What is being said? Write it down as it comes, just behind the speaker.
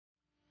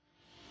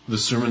The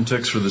sermon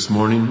text for this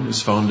morning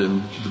is found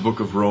in the book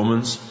of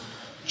Romans,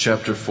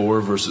 chapter 4,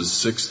 verses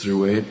 6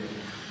 through 8.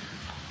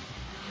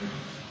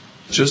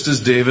 Just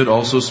as David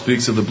also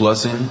speaks of the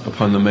blessing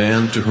upon the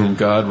man to whom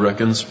God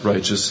reckons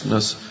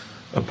righteousness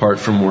apart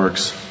from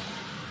works.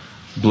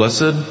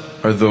 Blessed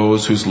are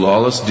those whose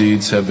lawless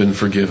deeds have been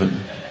forgiven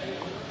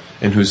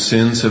and whose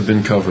sins have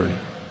been covered.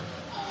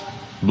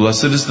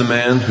 Blessed is the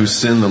man whose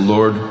sin the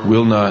Lord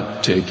will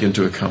not take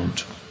into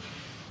account.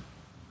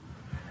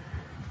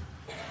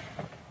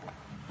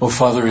 Oh,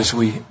 Father, as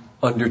we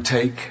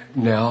undertake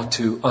now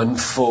to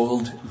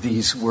unfold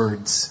these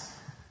words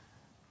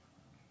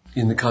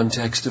in the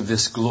context of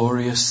this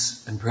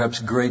glorious and perhaps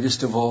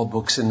greatest of all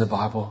books in the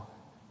Bible,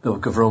 the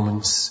book of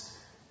Romans,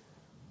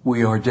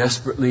 we are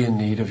desperately in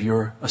need of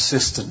your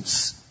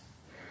assistance.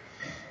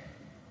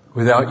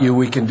 Without you,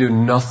 we can do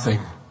nothing,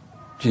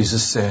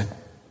 Jesus said.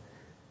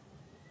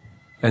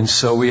 And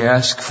so we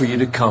ask for you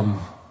to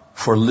come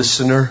for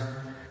listener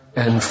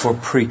and for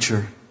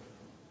preacher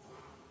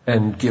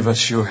and give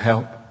us your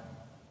help.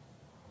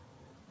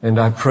 And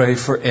I pray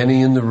for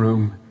any in the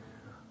room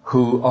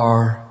who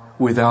are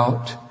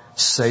without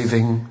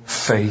saving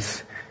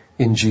faith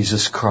in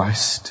Jesus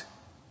Christ,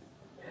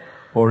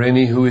 or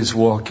any who is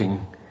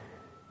walking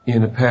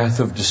in a path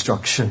of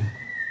destruction,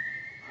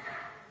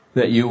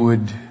 that you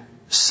would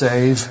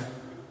save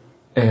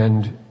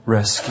and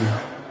rescue.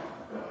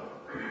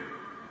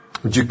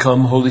 Would you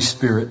come, Holy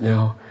Spirit,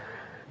 now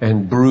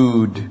and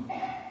brood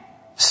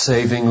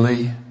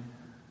savingly,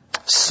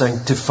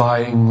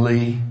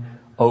 sanctifyingly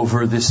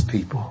over this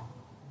people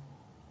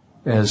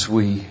as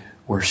we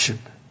worship.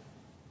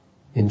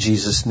 In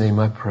Jesus' name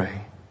I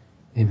pray.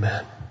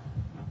 Amen.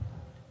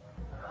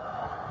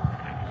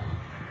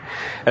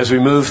 As we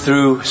move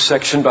through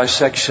section by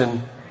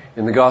section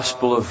in the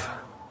gospel of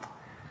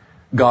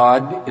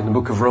God in the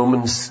book of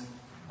Romans,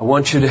 I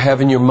want you to have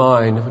in your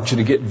mind, I want you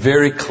to get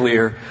very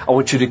clear, I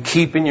want you to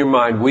keep in your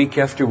mind week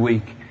after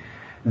week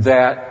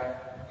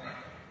that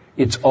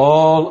it's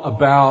all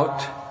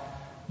about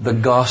the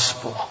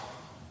gospel.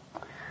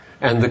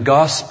 And the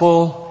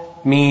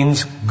gospel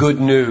means good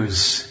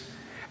news.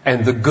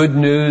 And the good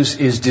news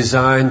is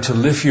designed to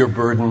lift your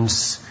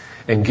burdens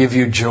and give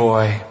you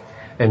joy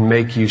and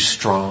make you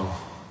strong.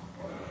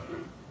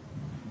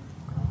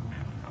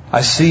 I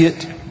see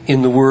it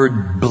in the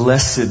word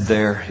blessed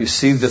there. You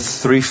see the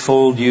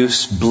threefold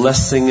use,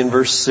 blessing in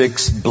verse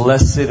 6,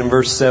 blessed in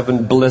verse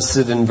 7,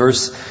 blessed in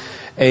verse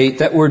 8.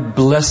 That word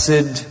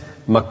blessed,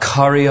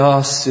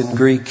 makarios in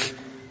Greek,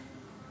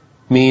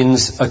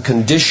 means a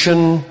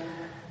condition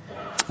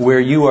where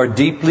you are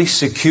deeply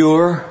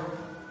secure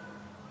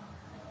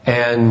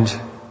and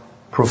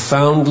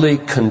profoundly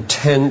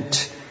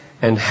content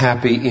and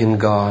happy in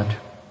God.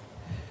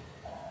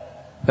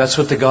 That's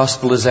what the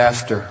gospel is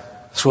after.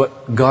 It's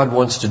what God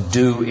wants to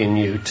do in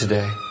you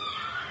today.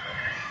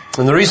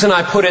 And the reason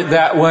I put it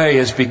that way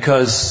is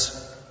because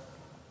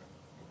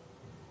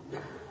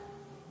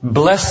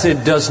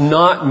blessed does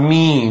not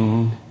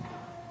mean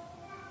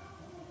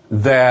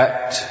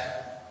that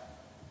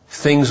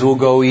things will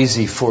go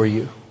easy for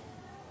you.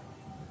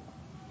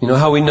 You know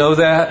how we know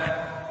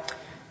that?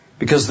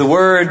 Because the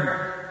word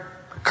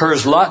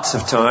occurs lots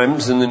of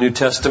times in the New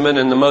Testament,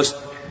 and the most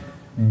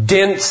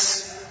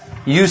dense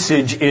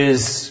usage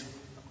is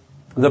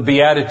the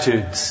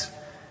Beatitudes.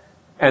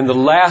 And the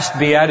last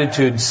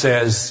Beatitude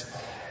says,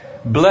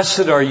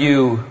 blessed are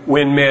you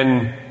when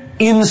men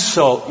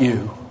insult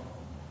you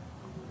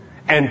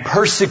and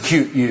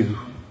persecute you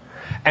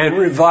and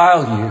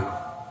revile you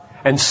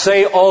and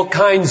say all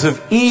kinds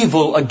of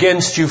evil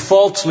against you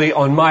falsely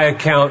on my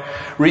account.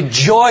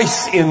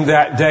 Rejoice in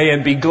that day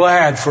and be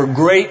glad, for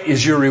great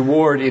is your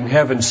reward in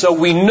heaven. So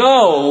we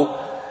know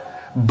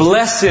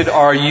blessed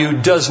are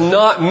you does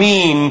not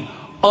mean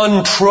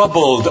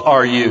untroubled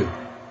are you.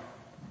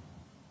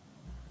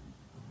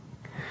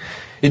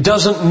 It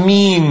doesn't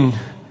mean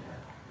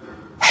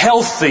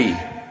healthy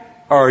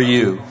are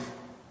you.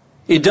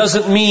 It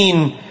doesn't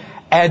mean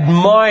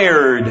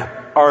admired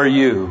are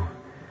you.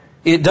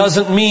 It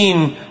doesn't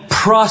mean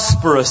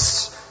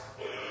prosperous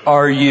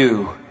are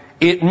you.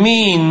 It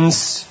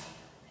means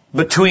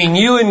between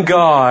you and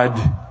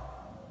God,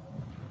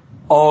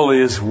 all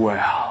is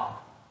well.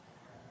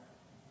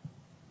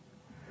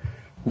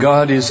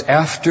 God is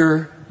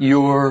after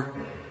your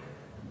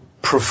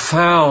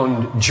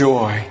profound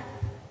joy,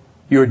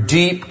 your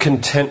deep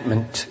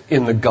contentment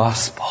in the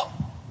gospel.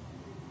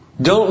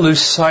 Don't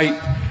lose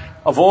sight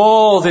of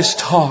all this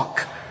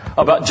talk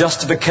about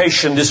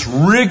justification, this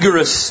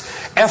rigorous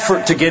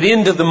effort to get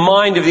into the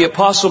mind of the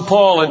Apostle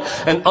Paul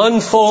and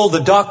unfold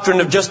the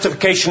doctrine of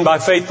justification by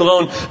faith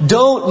alone.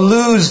 Don't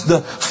lose the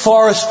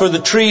forest for the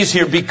trees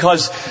here,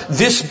 because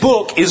this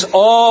book is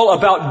all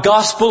about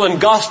gospel,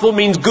 and gospel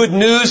means good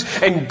news,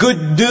 and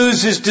good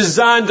news is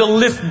designed to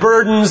lift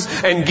burdens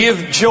and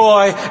give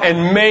joy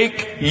and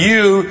make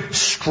you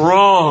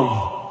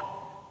strong.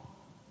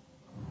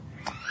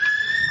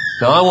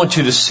 Now I want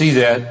you to see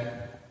that.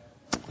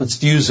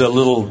 Let's use a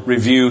little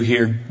review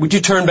here. Would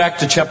you turn back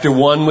to chapter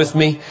 1 with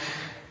me?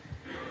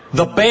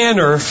 The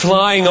banner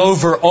flying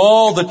over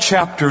all the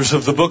chapters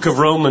of the book of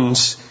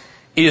Romans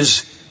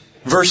is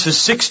verses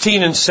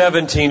 16 and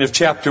 17 of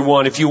chapter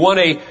 1. If you want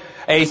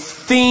a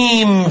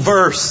theme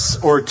verse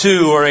or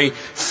two, or a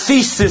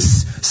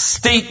thesis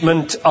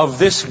statement of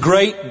this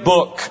great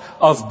book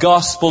of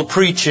gospel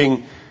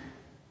preaching,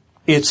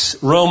 it's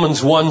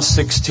Romans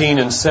 1:16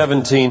 and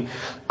 17.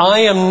 I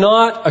am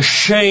not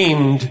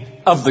ashamed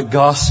of the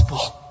gospel.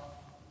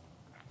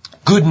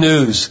 Good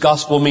news.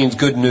 Gospel means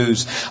good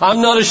news.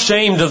 I'm not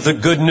ashamed of the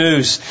good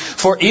news,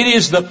 for it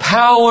is the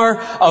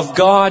power of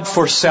God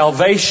for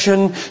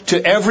salvation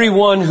to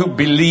everyone who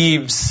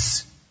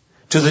believes,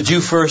 to the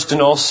Jew first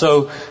and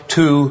also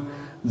to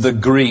the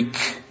Greek.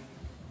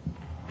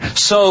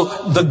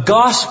 So the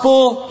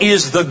gospel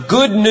is the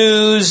good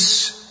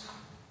news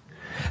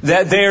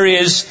that there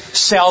is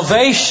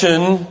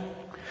salvation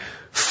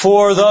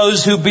for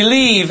those who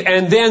believe.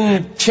 And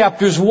then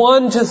chapters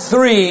 1 to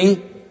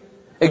 3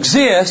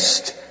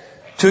 exist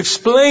to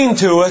explain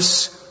to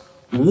us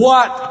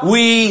what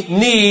we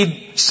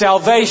need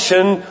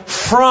salvation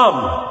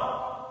from.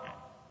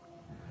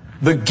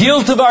 The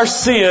guilt of our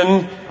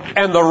sin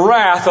and the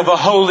wrath of a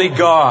holy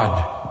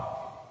God.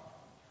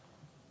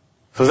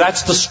 So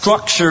that's the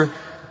structure.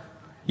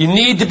 You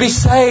need to be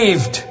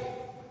saved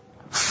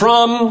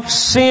from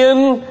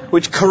sin,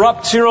 which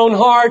corrupts your own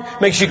heart,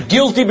 makes you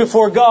guilty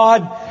before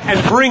God,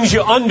 and brings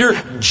you under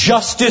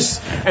justice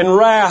and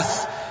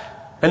wrath.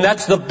 And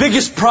that's the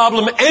biggest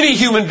problem any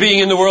human being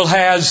in the world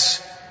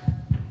has,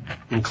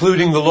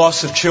 including the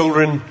loss of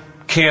children,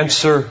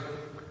 cancer,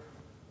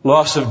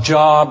 loss of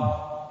job,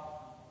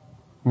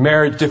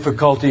 marriage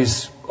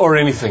difficulties, or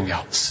anything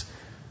else.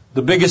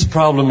 The biggest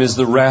problem is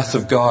the wrath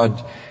of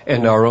God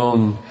and our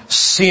own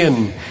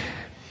sin.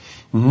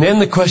 And then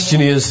the question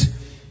is,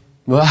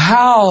 well,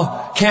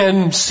 how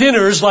can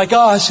sinners like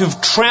us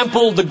who've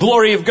trampled the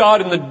glory of God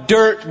in the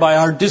dirt by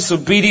our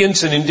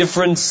disobedience and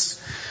indifference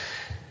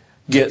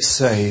get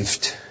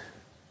saved?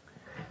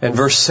 And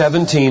verse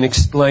 17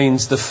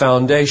 explains the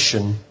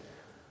foundation.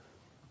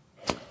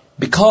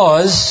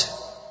 Because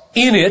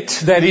in it,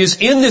 that is,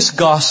 in this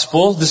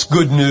gospel, this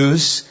good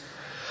news,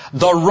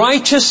 the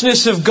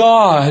righteousness of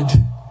God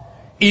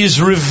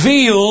is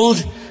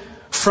revealed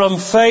from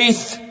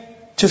faith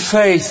to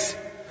faith.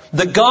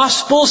 The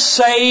gospel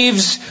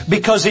saves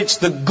because it's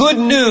the good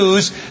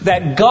news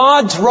that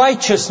God's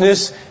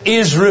righteousness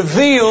is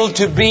revealed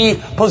to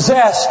be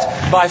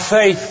possessed by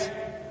faith.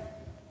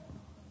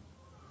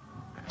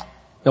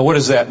 Now what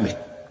does that mean?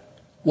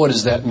 What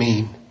does that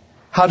mean?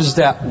 How does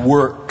that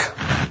work?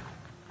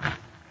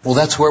 Well,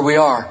 that's where we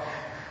are.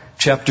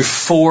 Chapter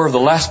 4, the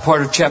last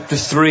part of chapter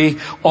 3,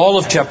 all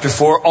of chapter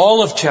 4,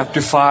 all of chapter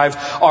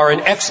 5 are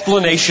an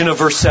explanation of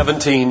verse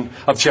 17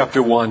 of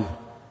chapter 1.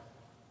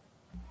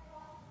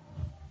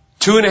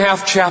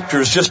 2.5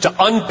 chapters just to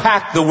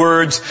unpack the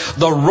words,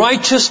 the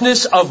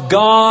righteousness of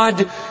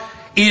God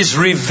is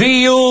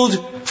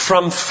revealed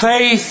from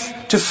faith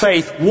to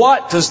faith.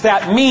 What does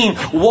that mean?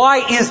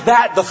 Why is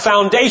that the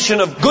foundation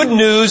of good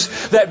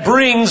news that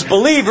brings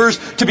believers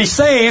to be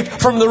saved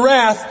from the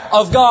wrath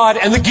of God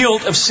and the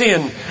guilt of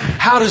sin?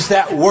 How does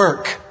that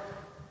work?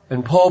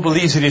 And Paul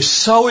believes it is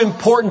so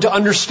important to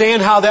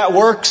understand how that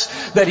works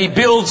that he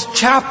builds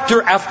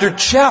chapter after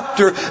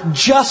chapter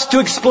just to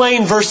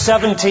explain verse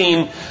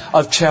 17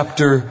 of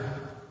chapter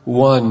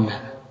 1.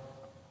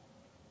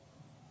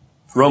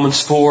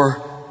 Romans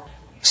 4,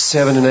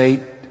 7 and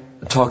 8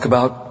 talk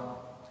about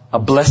a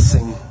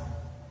blessing.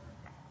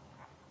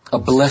 A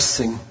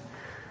blessing.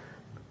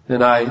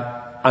 And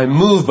I'm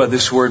moved by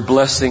this word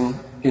blessing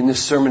in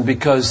this sermon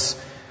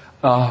because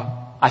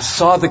I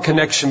saw the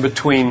connection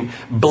between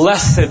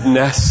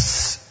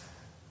blessedness,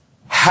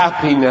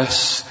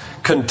 happiness,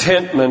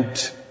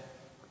 contentment,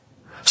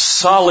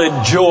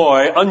 solid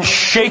joy,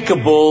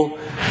 unshakable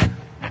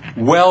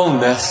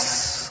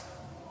wellness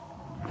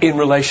in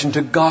relation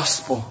to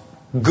gospel.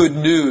 Good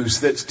news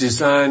that's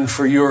designed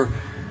for your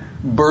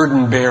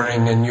burden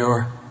bearing and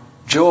your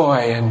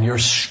joy and your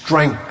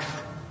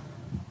strength.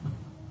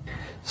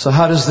 So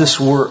how does this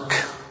work?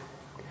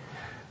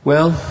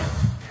 Well,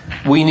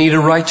 we need a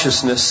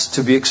righteousness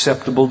to be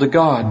acceptable to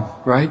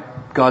God, right?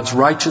 God's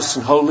righteous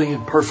and holy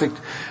and perfect,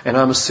 and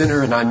I'm a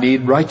sinner and I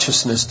need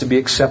righteousness to be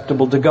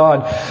acceptable to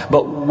God.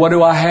 But what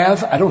do I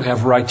have? I don't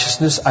have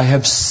righteousness. I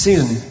have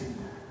sin.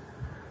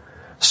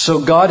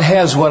 So God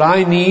has what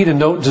I need and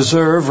don't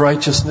deserve,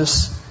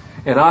 righteousness,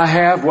 and I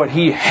have what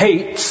He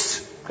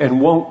hates and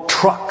won't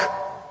truck,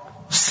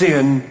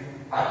 sin.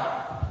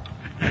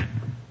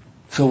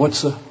 So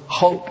what's the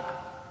hope?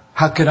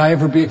 How could I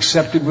ever be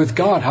accepted with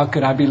God? How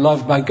could I be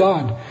loved by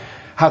God?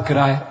 How could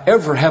I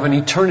ever have an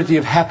eternity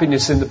of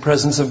happiness in the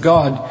presence of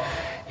God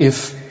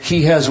if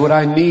He has what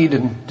I need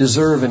and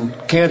deserve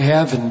and can't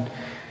have, and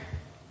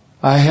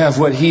I have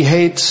what He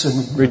hates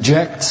and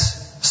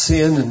rejects,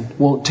 sin, and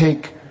won't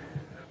take?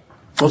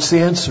 What's the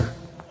answer?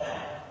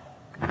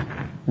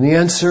 And the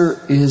answer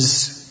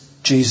is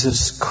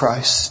Jesus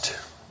Christ,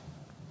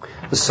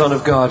 the Son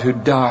of God who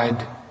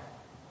died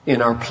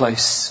in our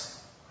place.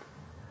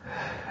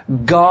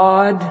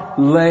 God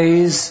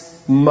lays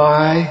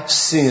my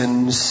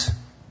sins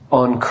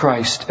on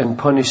Christ and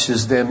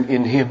punishes them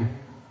in Him.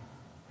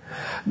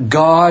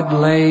 God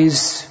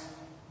lays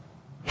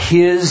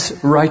His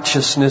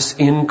righteousness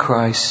in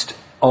Christ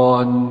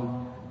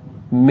on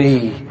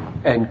me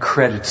and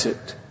credits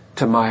it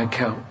to my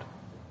account.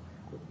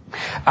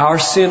 Our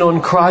sin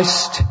on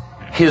Christ,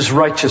 His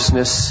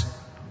righteousness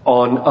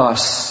on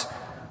us.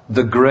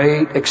 The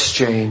great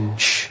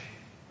exchange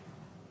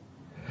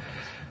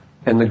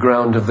and the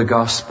ground of the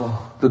gospel.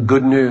 The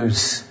good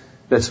news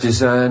that's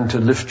designed to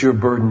lift your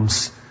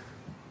burdens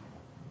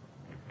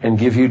and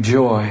give you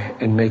joy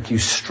and make you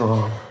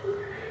strong.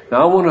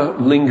 Now I want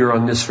to linger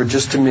on this for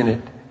just a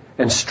minute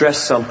and stress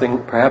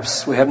something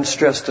perhaps we haven't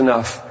stressed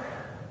enough.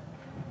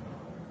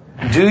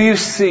 Do you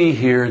see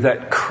here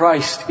that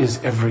Christ is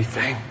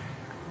everything?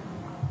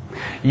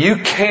 You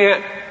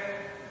can't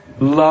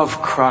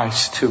love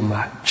Christ too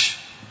much.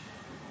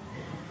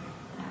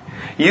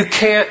 You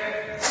can't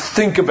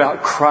think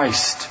about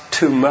Christ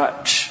too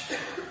much.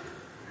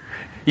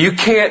 You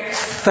can't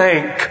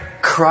thank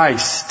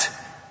Christ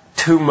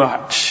too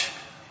much.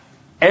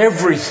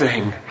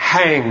 Everything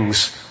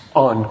hangs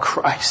on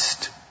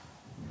Christ.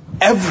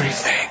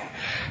 Everything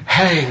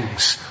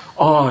hangs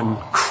on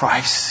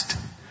Christ.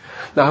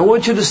 Now I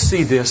want you to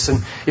see this,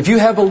 and if you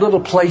have a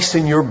little place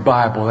in your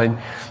Bible,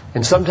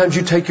 and sometimes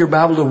you take your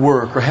Bible to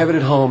work or have it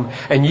at home,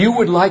 and you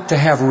would like to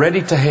have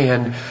ready to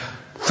hand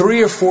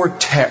 3 or 4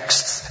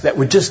 texts that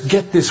would just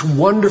get this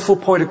wonderful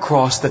point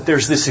across that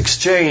there's this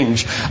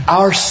exchange.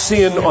 Our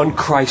sin on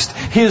Christ,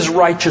 His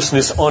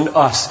righteousness on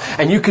us.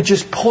 And you could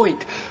just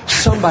point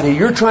somebody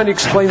you're trying to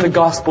explain the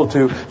gospel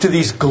to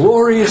these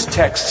glorious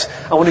texts.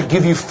 I want to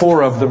give you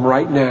 4 of them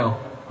right now.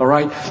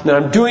 Alright? Now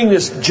I'm doing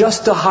this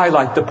just to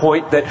highlight the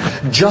point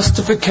that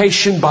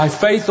justification by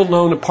faith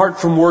alone apart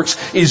from works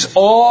is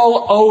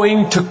all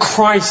owing to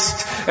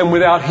Christ. And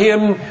without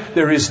Him,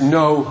 there is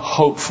no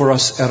hope for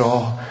us at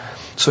all.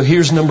 So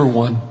here's number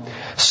 1.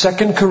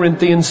 2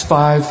 Corinthians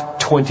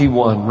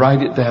 5:21.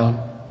 Write it down.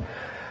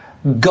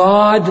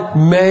 God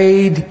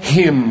made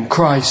Him,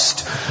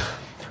 Christ,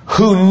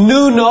 who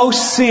knew no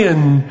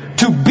sin,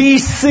 to be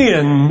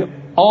sin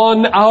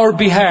on our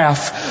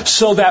behalf,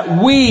 so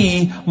that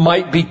we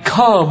might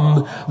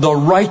become the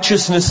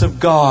righteousness of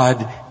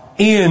God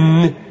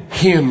in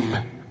Him.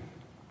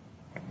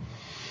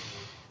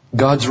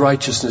 God's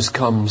righteousness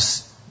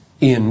comes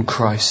in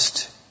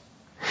Christ.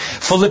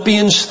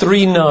 Philippians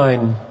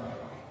 3:9.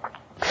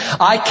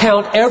 I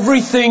count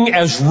everything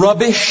as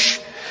rubbish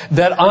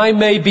that I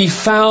may be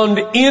found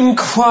in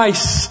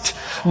Christ,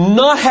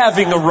 not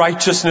having a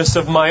righteousness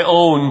of my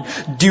own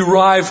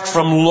derived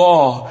from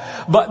law,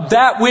 but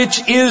that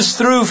which is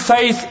through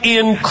faith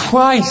in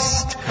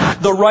Christ,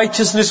 the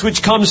righteousness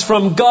which comes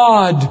from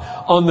God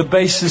on the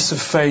basis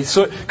of faith.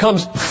 So it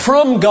comes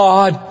from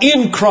God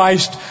in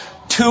Christ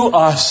to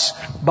us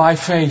by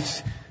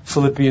faith.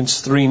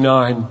 Philippians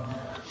 3:9.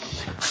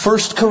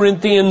 1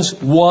 Corinthians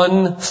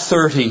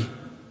 1:30.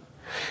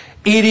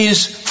 It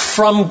is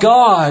from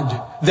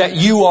God that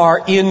you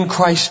are in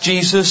Christ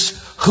Jesus,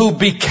 who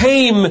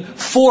became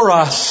for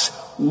us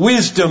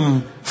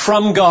wisdom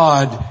from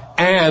God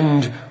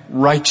and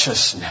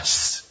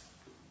righteousness.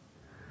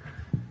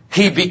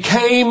 He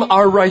became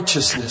our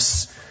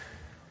righteousness.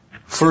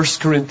 1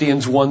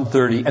 Corinthians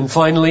 1:30. And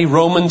finally,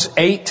 Romans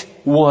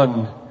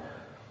 8:1.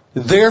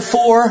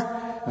 Therefore,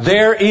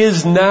 there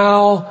is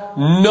now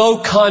no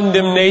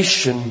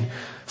condemnation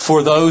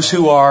for those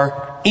who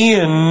are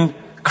in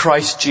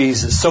Christ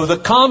Jesus. So the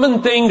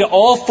common thing to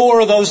all 4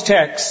 of those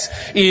texts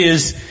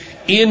is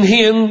in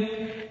Him,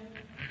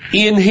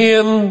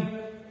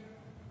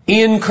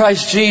 in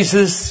Christ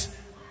Jesus,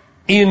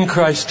 in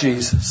Christ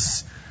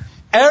Jesus.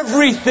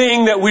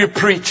 Everything that we're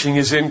preaching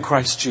is in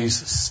Christ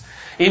Jesus.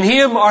 In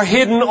Him are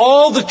hidden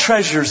all the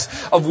treasures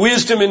of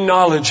wisdom and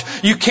knowledge.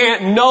 You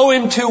can't know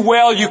Him too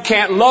well. You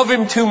can't love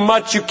Him too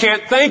much. You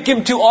can't thank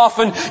Him too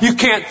often. You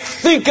can't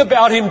think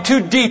about Him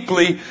too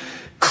deeply.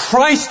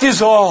 Christ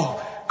is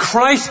all.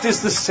 Christ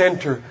is the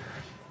center.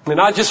 And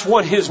I just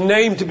want His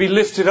name to be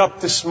lifted up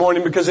this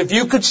morning, because if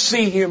you could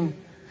see Him,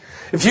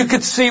 if you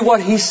could see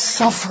what He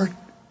suffered.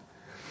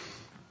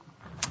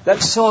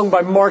 That song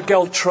by Mark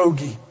L.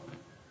 Trogi.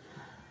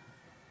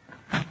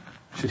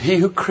 Should He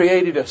who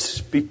created us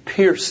be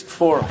pierced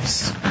for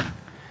us,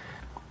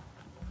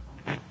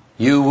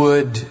 you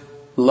would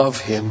love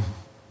Him.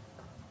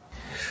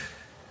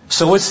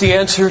 So what's the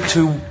answer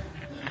to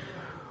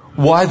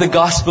why the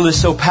gospel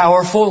is so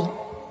powerful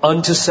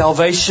unto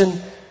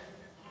salvation?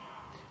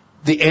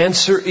 The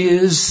answer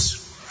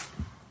is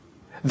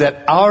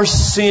that our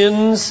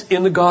sins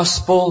in the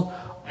gospel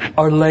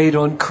are laid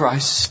on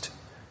Christ,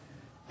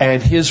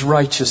 and His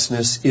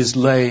righteousness is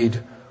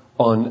laid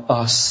on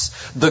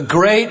us. The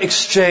great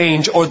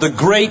exchange, or the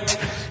great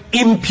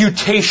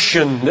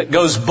imputation that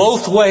goes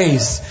both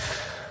ways.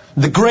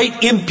 The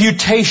great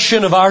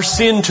imputation of our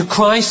sin to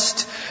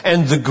Christ,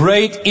 and the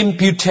great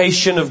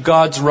imputation of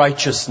God's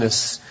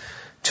righteousness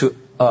to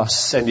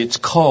us. And it's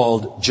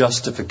called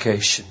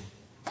justification.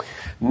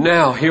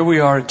 Now, here we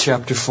are in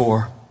chapter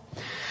 4.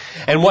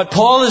 And what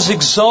Paul is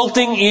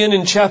exulting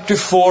in chapter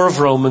 4 of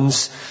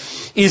Romans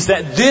is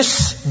that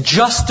this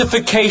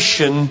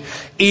justification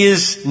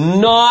is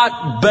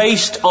not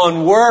based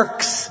on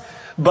works,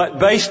 but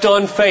based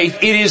on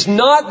faith. It is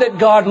not that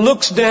God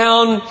looks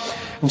down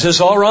and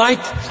says, all right,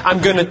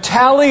 I'm going to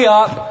tally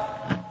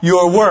up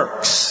your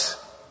works.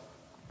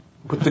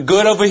 Put the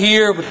good over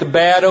here, put the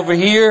bad over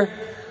here.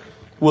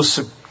 We'll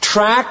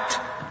subtract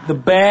the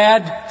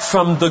bad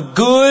from the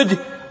good,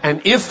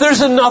 and if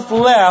there's enough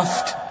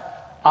left,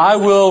 I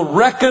will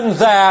reckon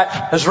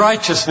that as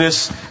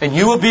righteousness, and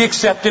you will be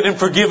accepted and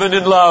forgiven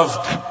and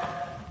loved.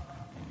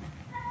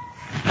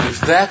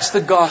 If that's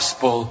the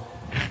gospel,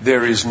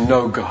 there is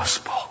no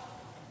gospel.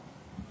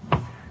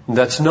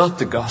 That's not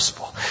the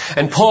gospel.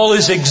 And Paul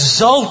is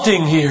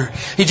exulting here.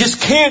 He just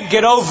can't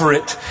get over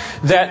it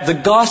that the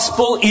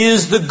gospel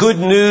is the good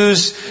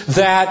news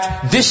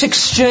that this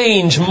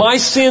exchange, my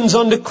sins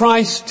unto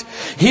Christ,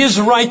 His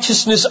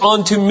righteousness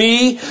unto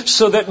me,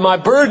 so that my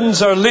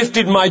burdens are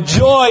lifted, my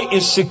joy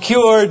is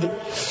secured,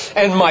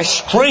 and my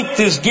strength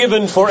is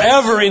given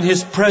forever in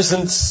His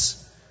presence,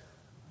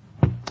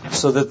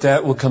 so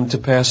that will come to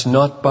pass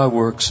not by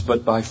works,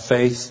 but by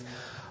faith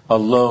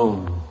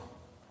alone.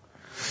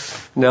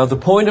 Now, the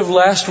point of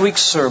last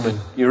week's sermon,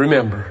 you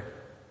remember,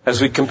 as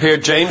we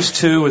compared James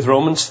 2 with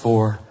Romans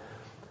 4,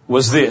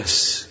 was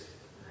this.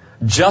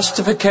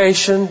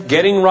 Justification,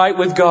 getting right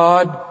with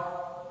God,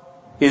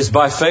 is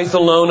by faith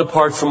alone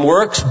apart from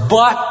works,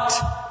 but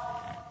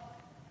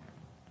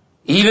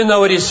even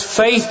though it is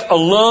faith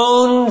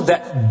alone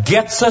that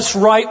gets us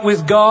right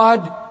with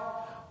God,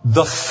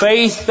 the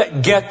faith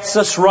that gets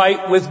us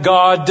right with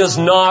God does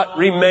not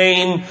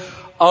remain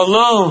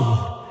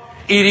alone.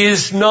 It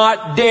is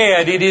not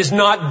dead. It is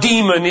not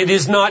demon. It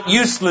is not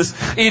useless.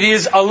 It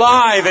is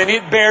alive, and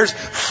it bears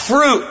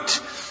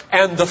fruit.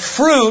 And the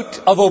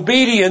fruit of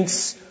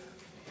obedience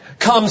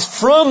comes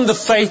from the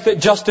faith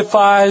that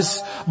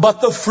justifies,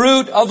 but the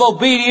fruit of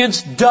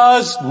obedience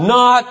does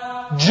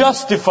not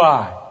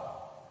justify.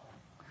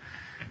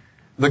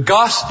 The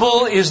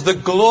gospel is the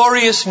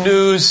glorious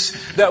news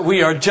that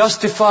we are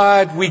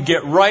justified, we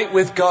get right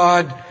with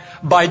God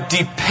by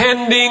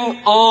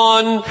depending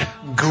on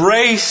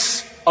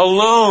grace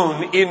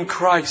alone in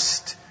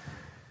Christ.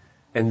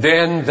 And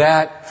then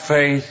that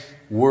faith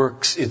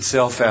works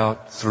itself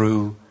out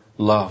through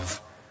love.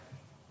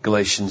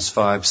 Galatians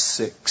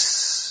 5:6.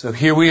 So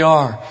here we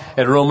are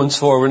at Romans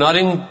 4. We're not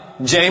in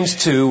James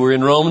 2, we're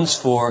in Romans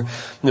 4.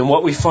 And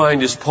what we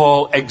find is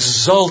Paul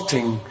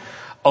exulting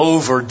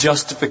over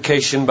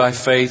justification by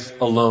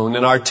faith alone.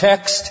 And our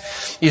text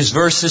is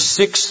verses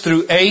 6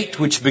 through 8,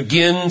 which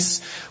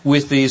begins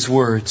with these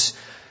words.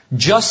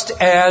 Just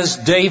as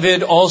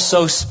David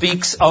also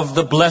speaks of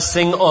the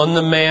blessing on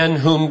the man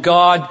whom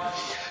God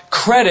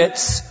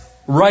credits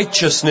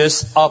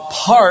righteousness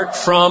apart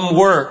from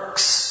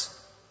works.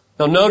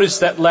 Now notice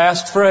that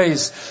last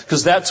phrase,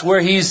 because that's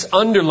where he's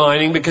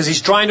underlining, because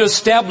he's trying to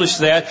establish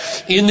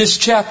that in this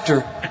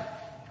chapter.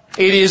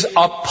 It is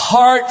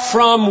apart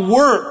from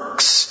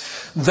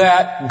works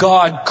that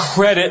God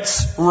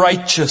credits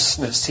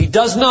righteousness. He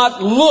does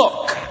not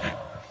look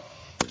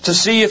to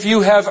see if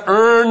you have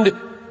earned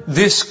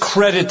this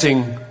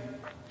crediting.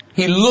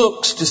 He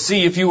looks to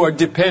see if you are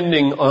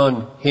depending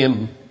on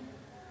Him.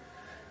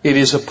 It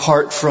is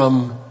apart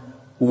from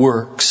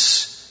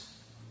works.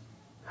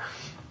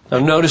 Now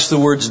notice the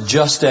words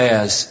just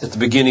as at the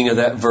beginning of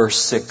that verse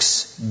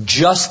 6.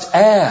 Just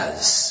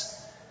as,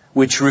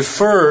 which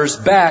refers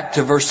back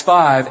to verse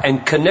 5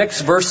 and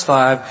connects verse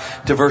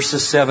 5 to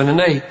verses 7 and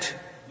 8.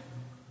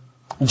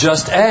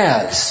 Just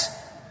as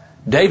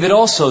David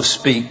also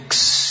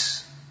speaks.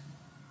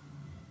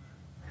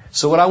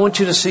 So what I want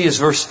you to see is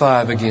verse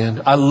 5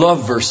 again. I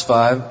love verse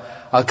 5.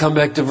 I'll come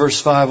back to verse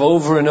 5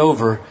 over and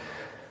over.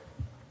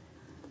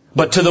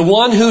 But to the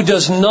one who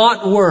does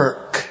not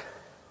work,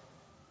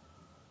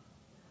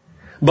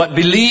 but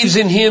believes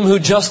in Him who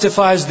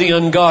justifies the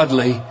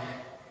ungodly,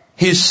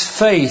 his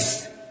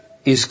faith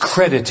is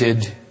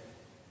credited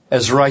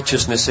as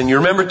righteousness. And you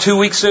remember 2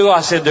 weeks ago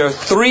I said there are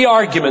 3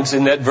 arguments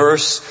in that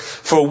verse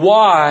for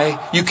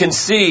why you can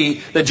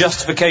see that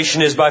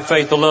justification is by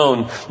faith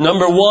alone.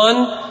 Number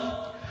 1,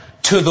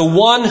 to the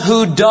one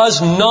who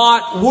does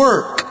not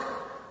work.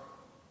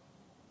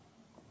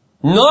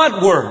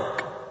 Not work.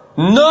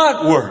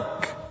 Not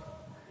work.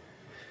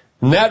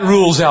 And that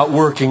rules out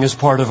working as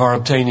part of our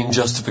obtaining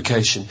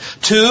justification.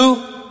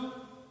 2,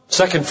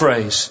 second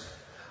phrase,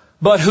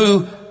 but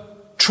who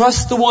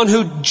trusts the one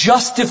who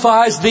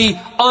justifies the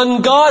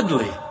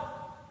ungodly.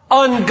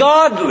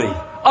 Ungodly.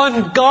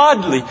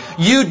 Ungodly.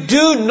 You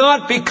do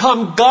not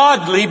become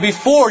godly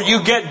before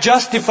you get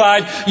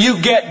justified.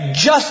 You get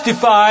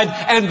justified,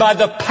 and by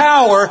the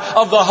power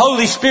of the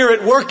Holy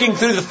Spirit working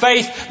through the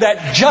faith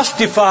that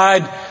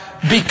justified,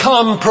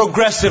 become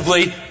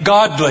progressively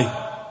godly.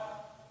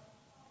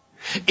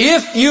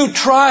 If you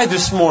try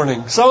this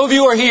morning, some of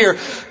you are here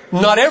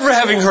not ever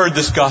having heard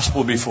this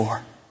gospel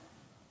before,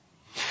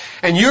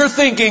 and you're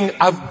thinking,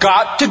 I've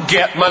got to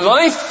get my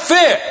life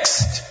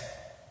fixed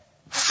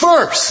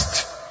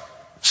first.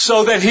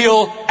 so that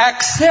He'll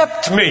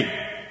accept me.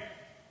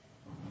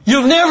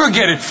 You'll never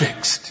get it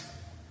fixed.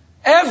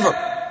 Ever.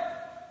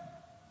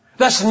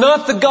 That's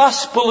not the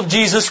gospel of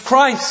Jesus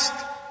Christ.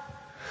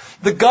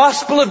 The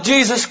gospel of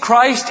Jesus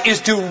Christ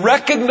is to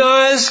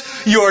recognize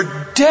your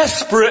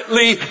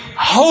desperately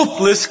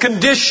hopeless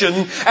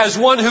condition as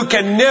one who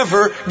can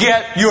never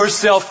get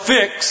yourself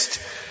fixed,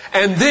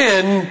 and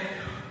then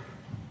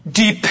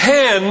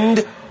depend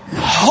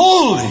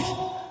wholly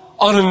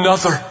on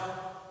another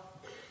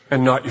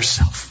and not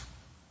yourself.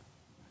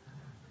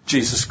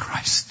 Jesus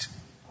Christ.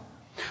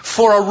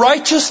 For a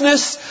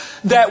righteousness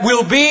that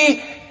will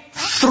be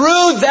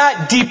through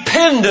that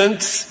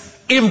dependence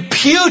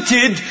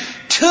imputed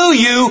to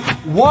you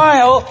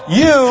while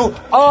you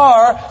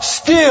are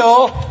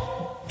still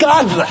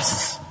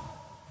godless.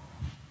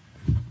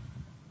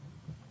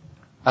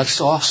 That's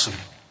awesome.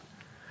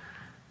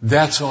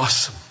 That's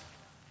awesome.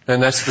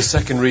 And that's the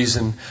second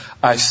reason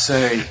I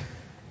say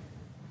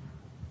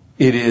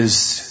it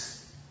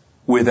is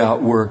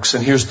without works.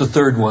 And here's the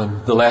third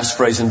one, the last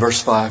phrase in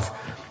verse 5.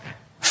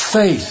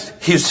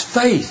 Faith, his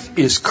faith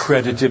is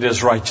credited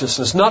as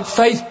righteousness. Not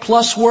faith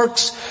plus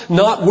works,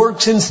 not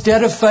works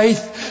instead of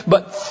faith,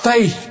 but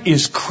faith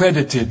is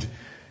credited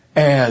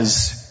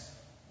as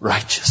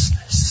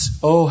righteousness.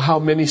 Oh, how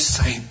many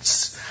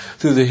saints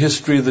through the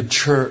history of the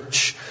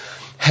church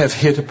have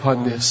hit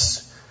upon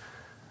this.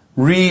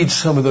 Read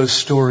some of those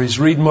stories.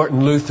 Read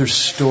Martin Luther's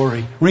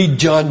story. Read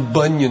John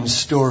Bunyan's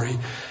story.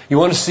 You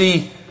want to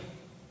see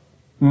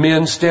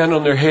men stand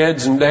on their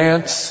heads and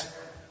dance?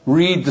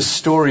 Read the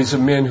stories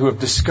of men who have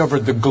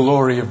discovered the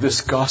glory of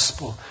this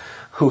gospel,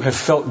 who have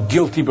felt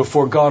guilty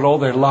before God all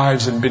their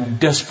lives and been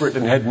desperate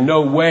and had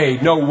no way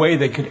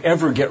they could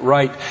ever get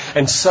right.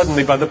 And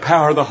suddenly, by the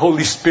power of the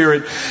Holy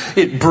Spirit,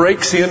 it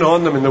breaks in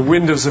on them and the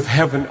windows of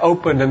heaven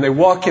open and they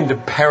walk into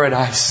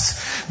paradise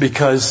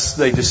because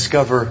they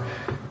discover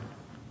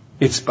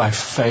it's by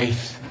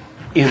faith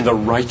in the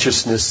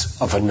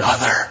righteousness of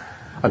another.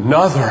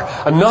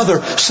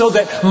 Another, so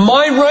that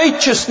my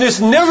righteousness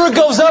never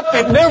goes up,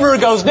 it never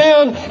goes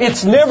down,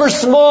 it's never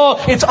small,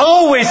 it's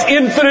always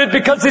infinite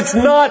because it's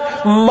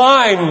not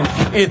mine,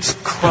 it's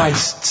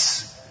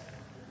Christ's.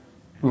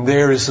 And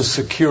there is a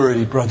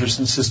security, brothers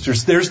and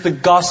sisters. There's the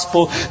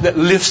gospel that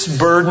lifts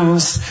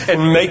burdens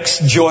and makes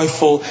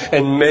joyful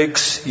and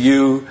makes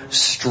you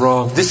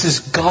strong. This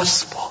is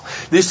gospel.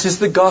 This is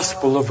the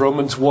gospel of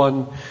Romans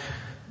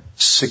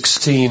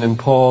 1:16, and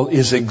Paul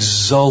is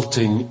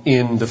exulting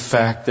in the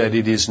fact that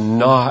it is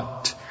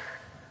not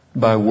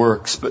by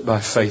works but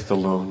by faith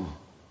alone.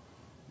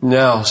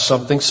 Now,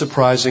 something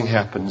surprising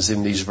happens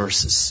in these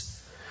verses.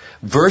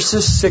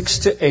 Verses 6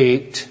 to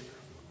 8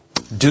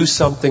 do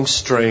something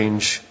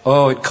strange.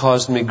 Oh, it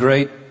caused me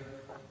great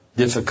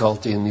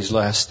difficulty in these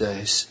last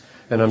days.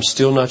 And I'm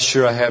still not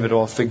sure I have it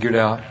all figured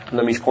out.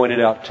 Let me point it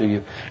out to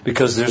you,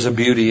 because there's a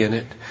beauty in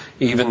it,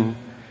 even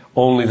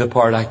only the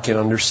part I can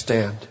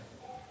understand.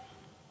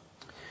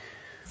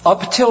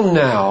 Up till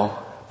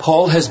now,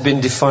 Paul has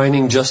been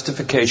defining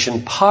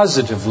justification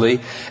positively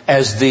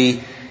as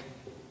the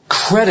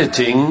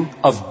crediting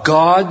of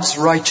God's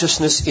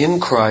righteousness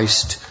in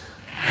Christ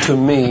to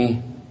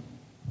me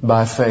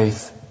by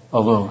faith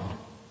alone.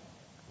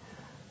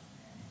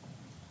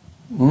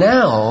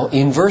 Now,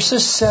 in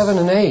verses 7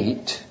 and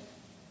 8,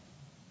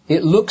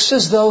 it looks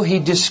as though he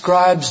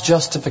describes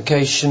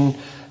justification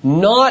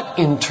not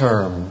in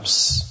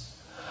terms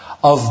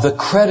of the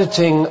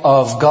crediting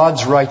of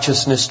God's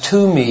righteousness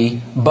to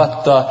me,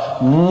 but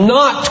the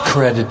not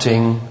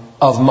crediting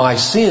of my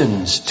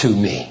sins to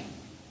me.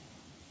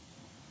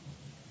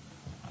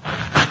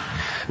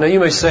 Now you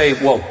may say,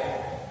 well,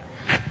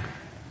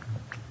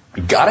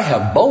 you gotta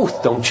have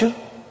both, don't you?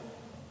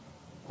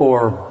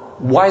 Or,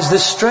 why is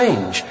this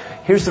strange?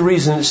 Here's the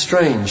reason it's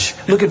strange.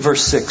 Look at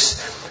verse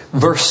 6.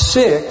 Verse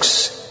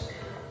 6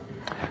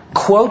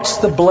 quotes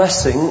the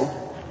blessing,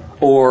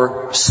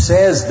 or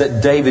says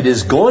that David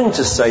is going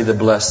to say the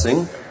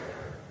blessing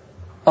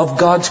of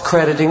God's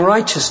crediting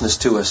righteousness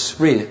to us.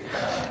 Read it.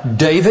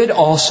 David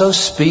also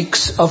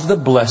speaks of the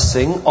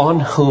blessing on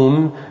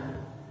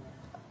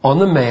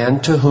the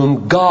man to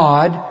whom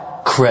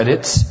God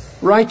credits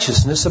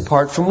righteousness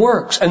apart from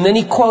works. And then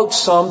he quotes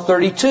Psalm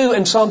 32,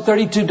 and Psalm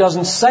 32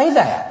 doesn't say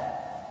that.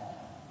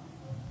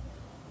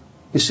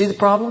 You see the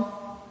problem?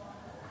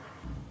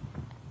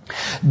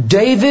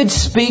 David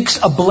speaks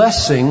a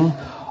blessing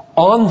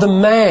on the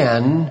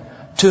man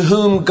to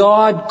whom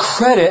God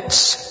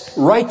credits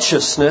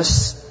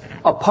righteousness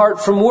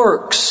apart from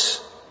works.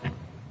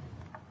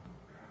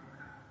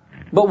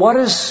 But what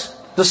does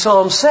the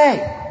psalm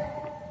say?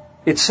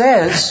 It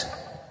says,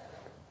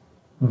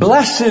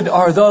 blessed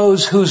are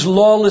those whose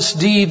lawless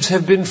deeds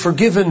have been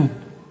forgiven,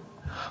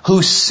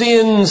 whose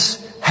sins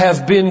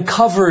have been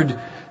covered.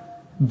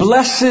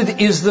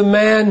 Blessed is the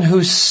man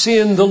whose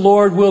sin the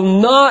Lord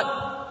will not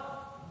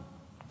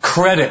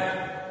credit.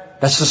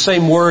 That's the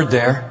same word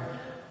there.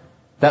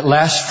 That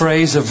last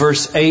phrase of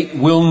verse 8,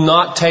 will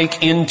not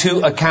take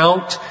into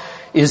account,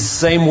 is the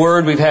same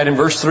word we've had in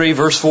verse 3,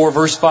 verse 4,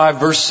 verse 5,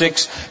 verse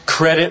 6.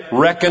 Credit,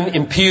 reckon,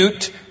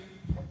 impute.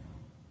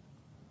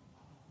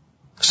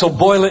 So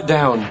boil it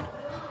down.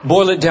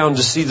 Boil it down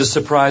to see the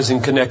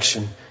surprising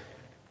connection.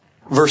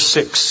 Verse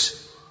 6.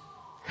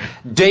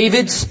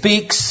 David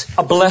speaks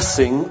a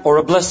blessing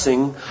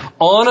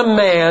on a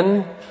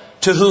man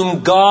to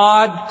whom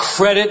God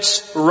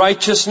credits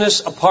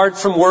righteousness apart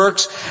from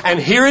works. And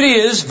here it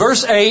is,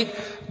 verse 8,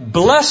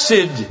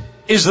 blessed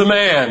is the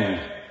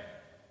man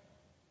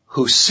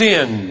whose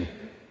sin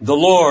the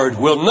Lord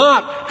will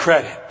not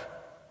credit.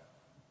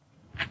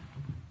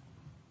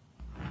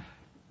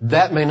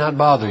 That may not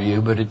bother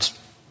you, but it's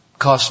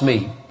cost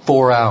me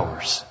 4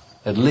 hours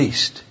at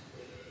least.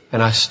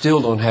 And I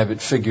still don't have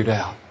it figured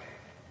out.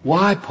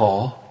 Why,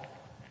 Paul?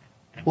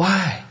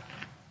 Why?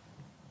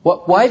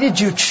 Why did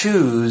you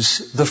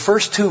choose the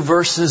first 2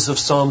 verses of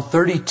Psalm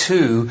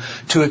 32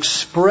 to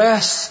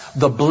express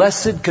the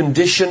blessed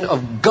condition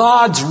of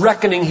God's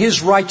reckoning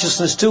His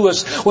righteousness to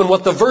us when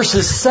what the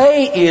verses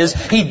say is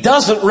He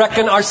doesn't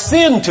reckon our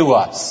sin to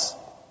us?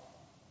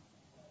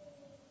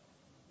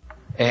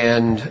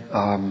 And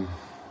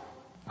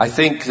I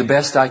think the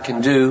best I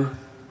can do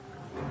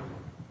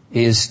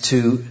is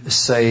to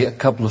say a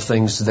couple of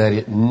things that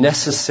it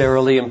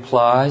necessarily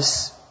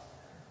implies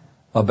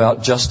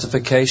about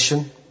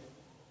justification.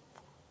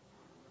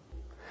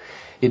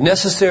 It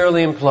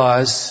necessarily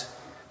implies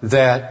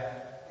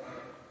that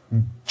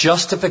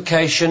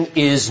justification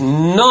is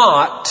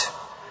not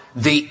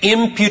the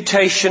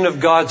imputation of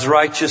God's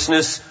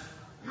righteousness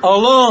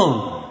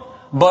alone,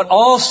 but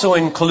also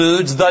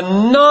includes the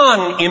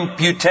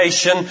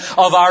non-imputation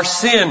of our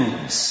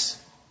sins.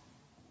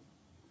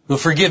 The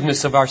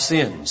forgiveness of our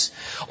sins.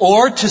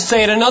 Or to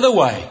say it another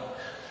way,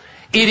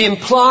 it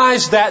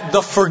implies that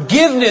the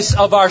forgiveness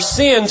of our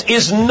sins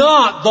is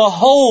not the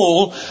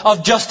whole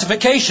of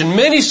justification.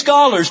 Many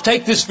scholars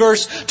take this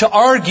verse to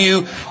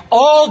argue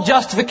all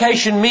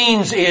justification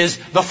means is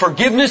the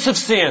forgiveness of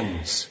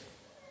sins,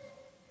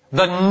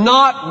 the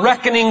not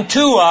reckoning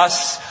to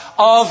us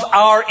of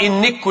our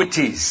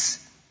iniquities.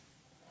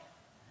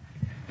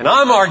 And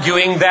I'm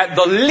arguing that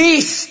the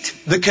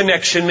least the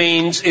connection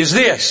means is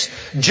this.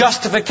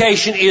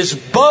 Justification is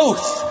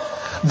both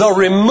the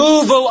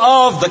removal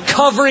of, the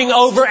covering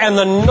over, and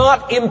the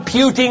not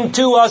imputing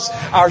to us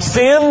our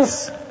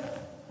sins,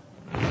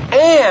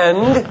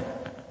 and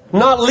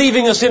not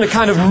leaving us in a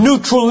kind of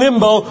neutral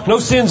limbo, no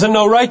sins and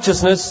no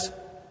righteousness,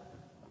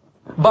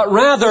 but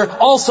rather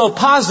also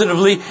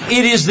positively,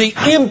 it is the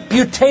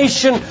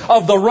imputation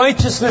of the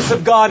righteousness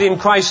of God in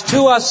Christ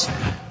to us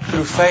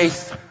through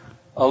faith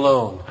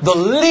alone. The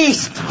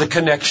least the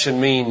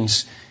connection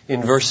means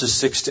in verses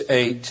 6 to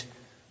 8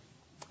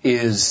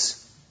 is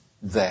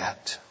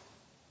that.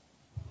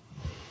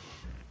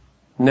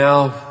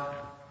 Now,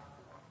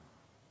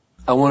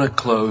 I want to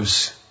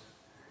close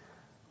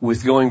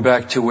with going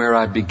back to where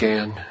I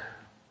began.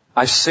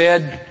 I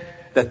said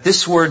that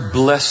this word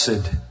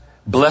blessed,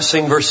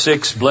 blessing verse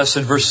 6,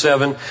 blessed verse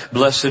 7,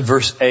 blessed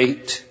verse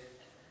 8,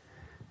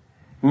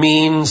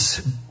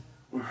 means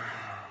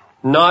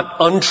not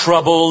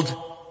untroubled,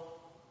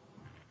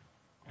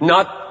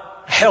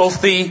 not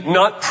healthy,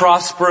 not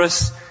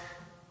prosperous.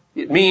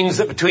 It means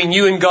that between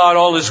you and God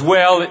all is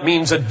well. It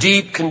means a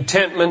deep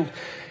contentment.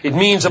 It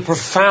means a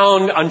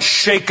profound,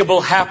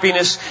 unshakable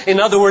happiness. In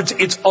other words,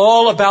 it's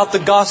all about the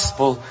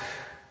gospel.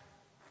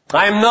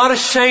 I am not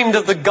ashamed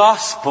of the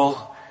gospel,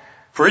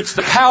 for it's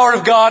the power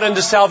of God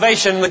unto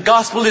salvation. And the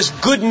gospel is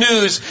good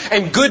news,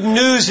 and good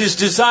news is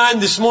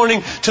designed this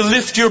morning to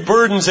lift your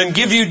burdens and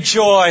give you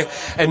joy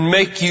and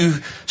make you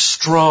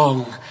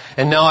strong.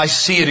 And now I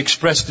see it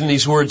expressed in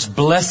these words,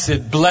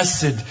 blessed,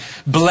 blessed,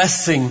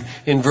 blessing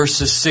in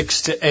verses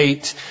 6 to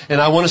 8. And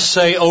I want to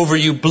say over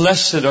you,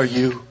 blessed are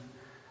you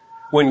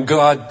when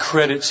God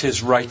credits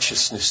His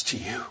righteousness to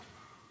you.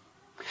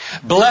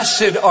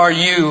 Blessed are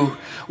you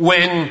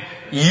when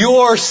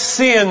your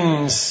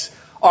sins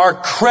are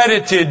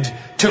credited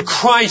to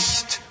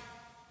Christ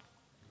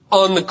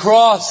on the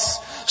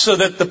cross so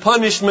that the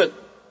punishment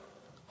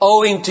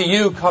owing to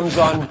you comes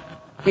on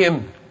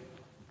Him.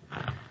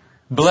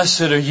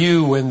 Blessed are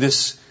you when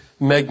this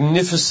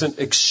magnificent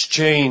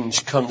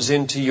exchange comes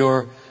into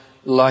your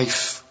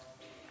life.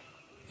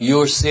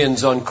 Your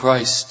sins on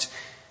Christ,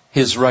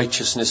 His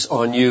righteousness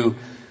on you.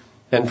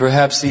 And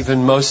perhaps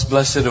even most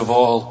blessed of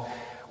all,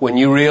 when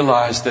you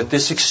realize that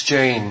this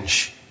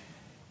exchange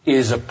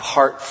is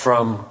apart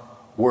from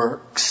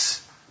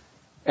works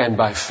and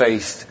by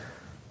faith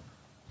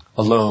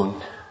alone.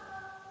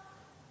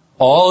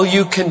 All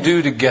you can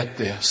do to get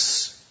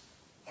this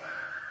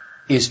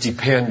is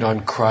depend on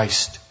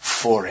Christ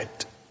for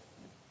it.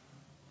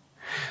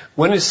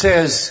 When it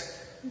says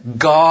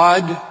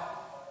God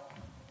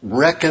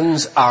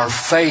reckons our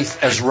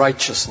faith as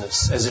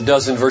righteousness, as it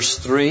does in verse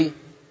 3,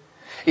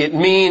 it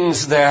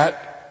means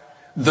that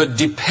the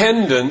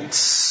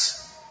dependence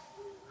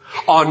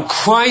on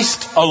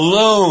Christ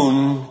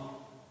alone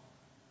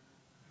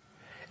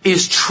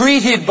is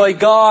treated by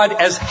God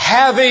as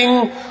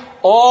having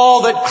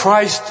all that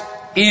Christ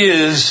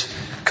is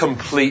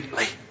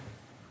completely.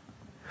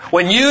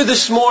 When you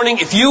this morning,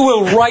 if you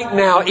will right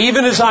now,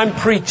 even as I'm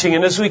preaching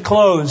and as we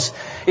close,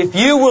 if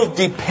you will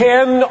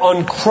depend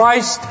on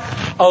Christ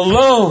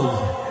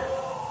alone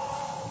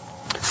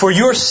for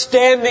your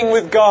standing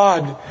with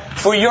God,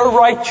 for your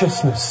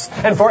righteousness,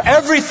 and for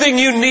everything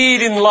you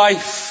need in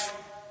life,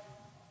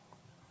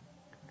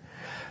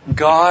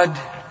 God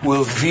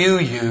will view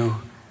you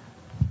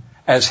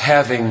as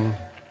having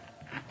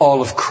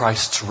all of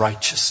Christ's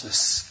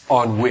righteousness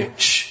on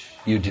which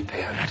you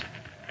depend.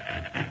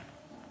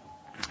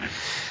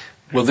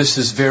 Well, this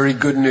is very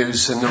good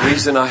news, and the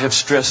reason I have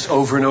stressed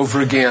over and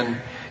over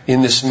again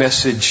in this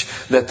message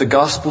that the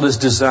gospel is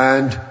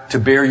designed to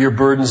bear your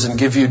burdens and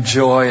give you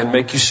joy and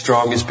make you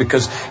strong is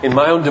because in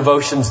my own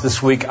devotions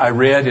this week I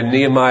read in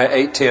Nehemiah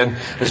 8:10,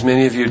 as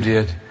many of you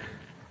did,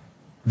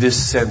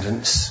 this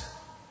sentence: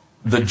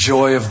 the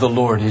joy of the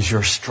Lord is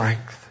your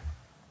strength.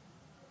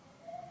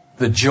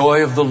 The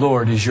joy of the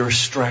Lord is your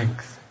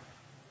strength.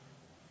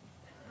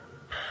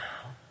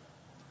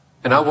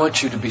 And I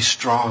want you to be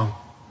strong.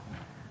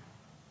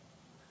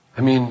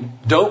 I mean,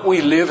 don't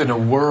we live in a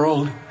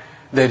world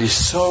that is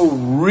so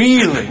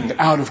reeling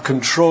out of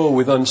control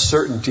with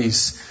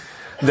uncertainties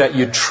that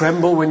you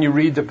tremble when you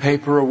read the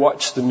paper or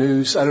watch the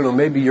news? I don't know,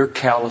 maybe you're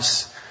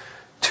callous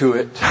to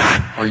it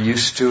or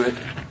used to it.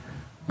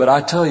 But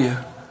I tell you,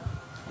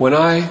 when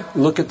I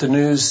look at the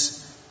news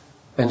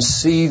and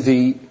see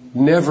the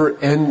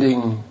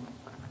never-ending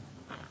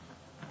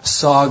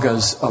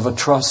sagas of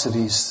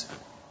atrocities,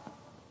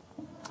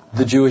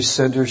 the Jewish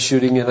Center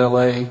shooting in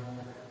LA,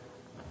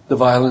 the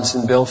violence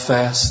in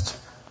Belfast,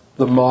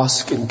 the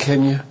mosque in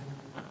Kenya,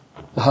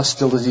 the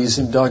hostilities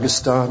in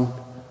Dagestan,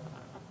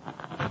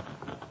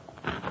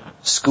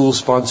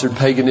 school-sponsored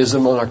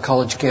paganism on our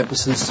college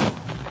campuses,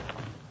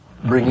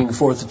 bringing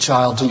forth a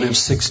child to live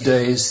 6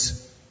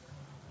 days,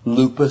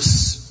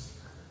 lupus,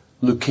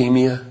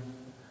 leukemia,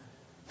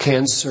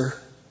 cancer,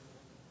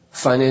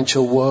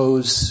 financial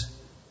woes,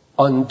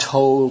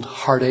 untold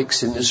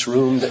heartaches in this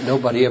room that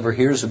nobody ever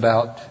hears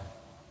about.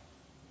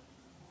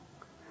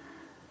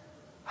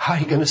 How are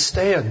you going to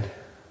stand?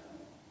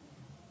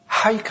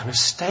 How are you going to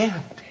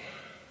stand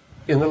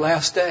in the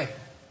last day?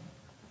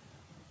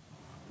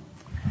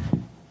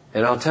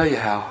 And I'll tell you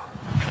how.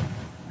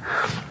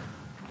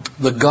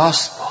 The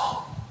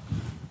gospel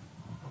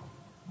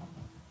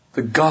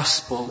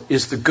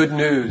is the good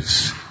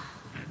news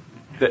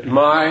that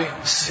my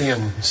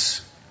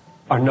sins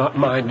are not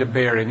mine to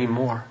bear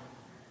anymore.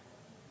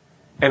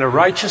 And a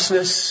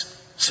righteousness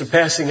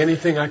surpassing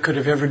anything I could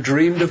have ever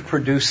dreamed of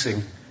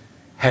producing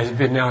has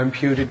been now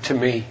imputed to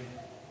me.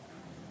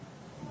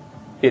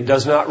 It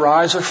does not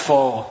rise or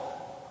fall.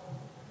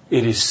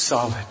 It is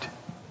solid.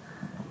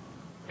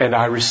 And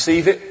I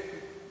receive it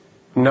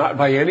not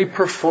by any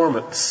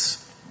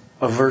performance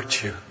of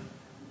virtue,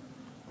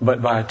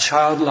 but by a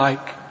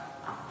childlike,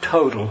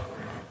 total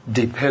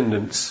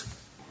dependence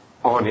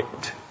on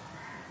it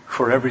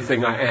for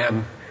everything I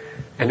am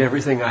and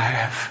everything I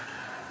have.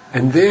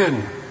 And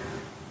then,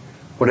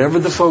 whatever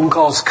the phone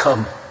calls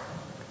come,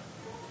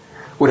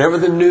 whatever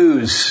the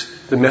news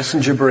the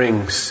messenger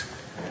brings,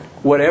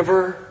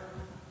 whatever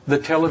the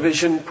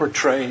television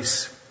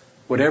portrays,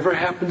 whatever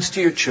happens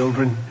to your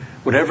children,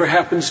 whatever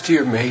happens to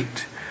your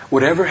mate,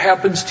 whatever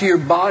happens to your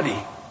body,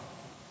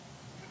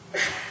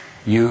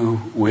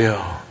 you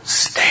will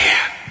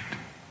stand.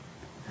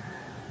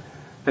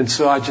 And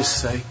so I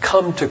just say,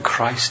 come to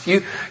Christ.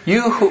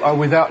 You who are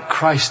without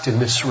Christ in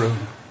this room,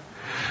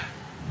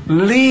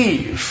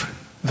 leave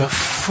the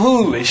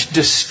foolish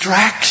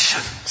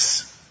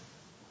distractions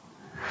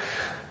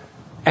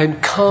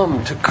and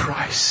come to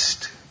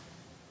Christ.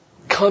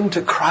 Come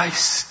to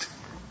Christ.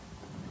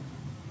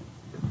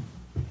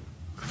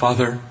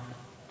 Father,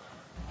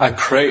 I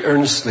pray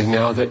earnestly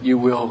now that you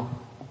will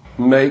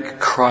make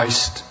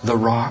Christ the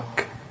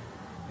rock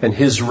and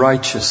his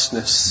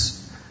righteousness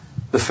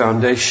the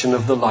foundation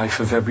of the life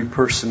of every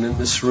person in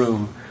this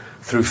room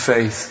through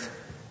faith.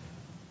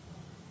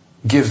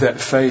 Give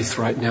that faith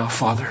right now,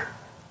 Father.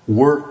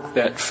 Work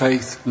that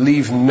faith.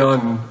 Leave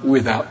none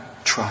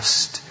without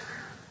trust.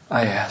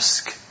 I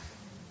ask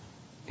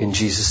in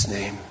Jesus'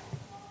 name.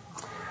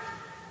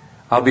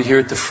 I'll be here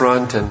at the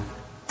front, and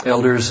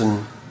elders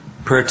and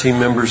prayer team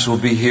members will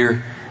be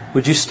here.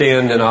 Would you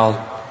stand and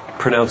I'll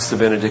pronounce the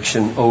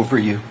benediction over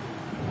you.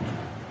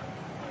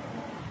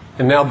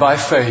 And now by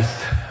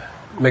faith,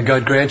 may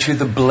God grant you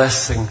the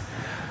blessing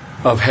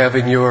of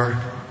having your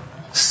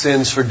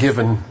sins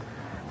forgiven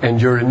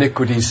and your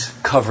iniquities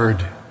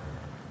covered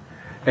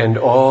and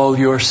all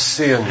your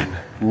sin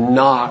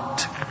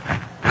not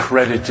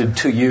credited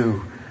to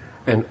you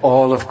and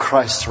all of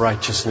Christ's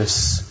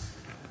righteousness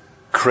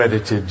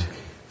credited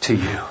to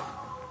you.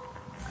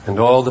 And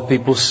all the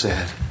people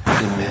said,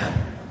 Amen.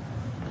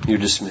 You're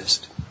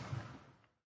dismissed.